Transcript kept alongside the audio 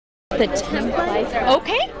The template.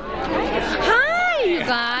 Okay. Hi, you guys.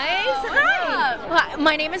 Hi. Well,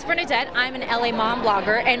 my name is Bernadette. I'm an LA mom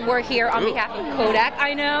blogger, and we're here on behalf of Kodak.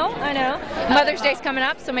 I know. Mother's Day's coming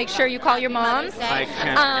up, so make sure you call your moms.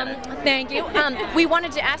 Thank you. We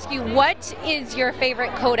wanted to ask you, what is your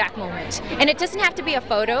favorite Kodak moment? And it doesn't have to be a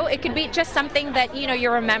photo. It could be just something that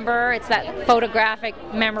you remember. It's that photographic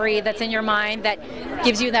memory that's in your mind that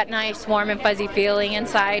gives you that nice, warm and fuzzy feeling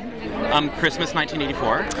inside. Christmas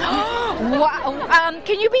 1984. Wow.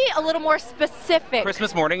 Can you be a little more specific?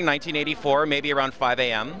 Christmas morning 1984, maybe around 5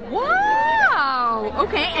 a.m. Wow.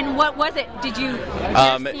 Okay. And what was it? Did you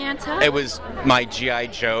get Santa? It was my G.I.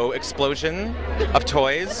 Joe explosion of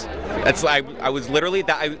toys. It's I was literally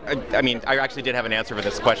that. I mean, I actually did have an answer for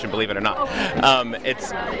this question, believe it or not.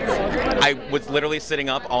 I was literally sitting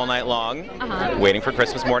up all night long, waiting for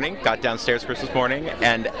Christmas morning. Got downstairs Christmas morning,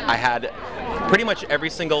 and I had pretty much every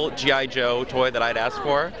single G.I. Joe toy that I'd asked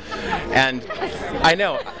for. And I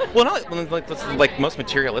know, well, not like most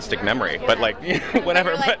materialistic memory, but like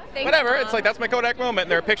whatever. Like, but whatever. It's like that's my Kodak moment.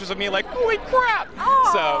 And there are pictures of me like, holy crap!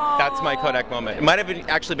 So that's my Kodak moment. It might have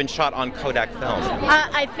actually been shot on Kodak film.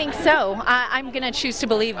 I think so. I'm gonna choose to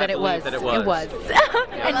believe that it was. It was.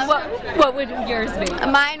 And what would yours be?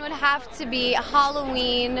 Mine would have to be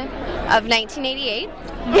Halloween of 1988.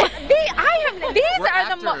 These We're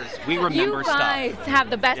are the actors. We remember stuff. You guys have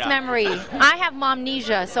the best memory. I have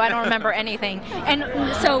momnesia, so I don't remember anything. And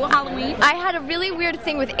so Halloween? I had a really weird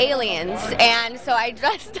thing with aliens, and so I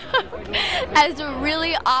dressed up as a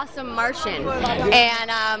really awesome Martian,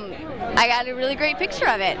 and I got a really great picture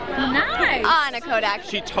of it. Nice. On a Kodak.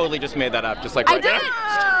 She totally just made that up, just like right I did.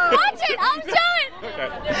 Watch it. I'll show it. Okay.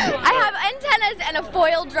 I have antennas and a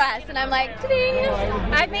foil dress, and I'm like, ding.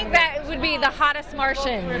 I think that would be the hottest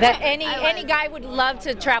Martian that any guy would love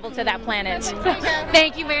to travel to that planet.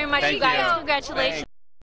 Thank you very much, Thank you guys. you. Congratulations.